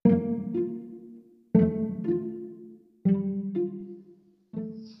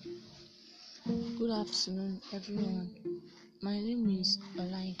afternoon, everyone. My name is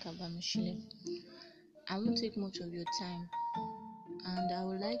Olayinka Bamishile. I won't take much of your time, and I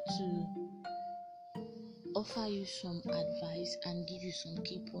would like to offer you some advice and give you some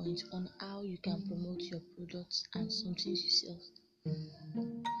key points on how you can promote your products and some things you sell.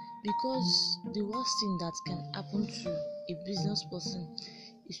 Because the worst thing that can happen to a business person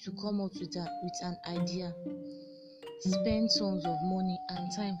is to come up with an idea, spend tons of money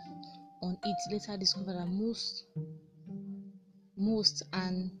and time on it, later discover that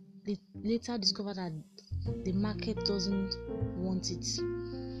later discover that the market doesn't want it.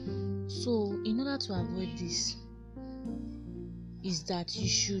 So in order to avoid this is that you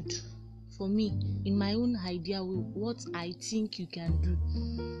should, for me, in my own idea way, what I think you can do,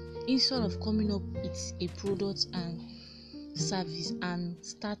 instead of coming up with a product and service and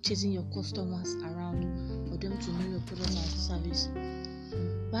start chasing your customers around for them to know your product and service,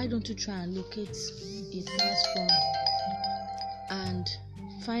 why don't you try and locate a classroom and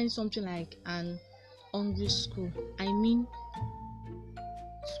find something like an hungry school?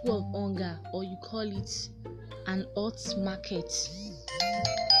 School of hunger, or you call it an hot market.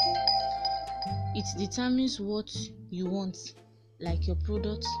 It determines what you want, like your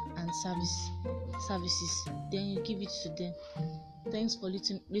product and services. Then you give it to them. Thanks for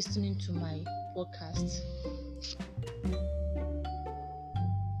listening to my podcast.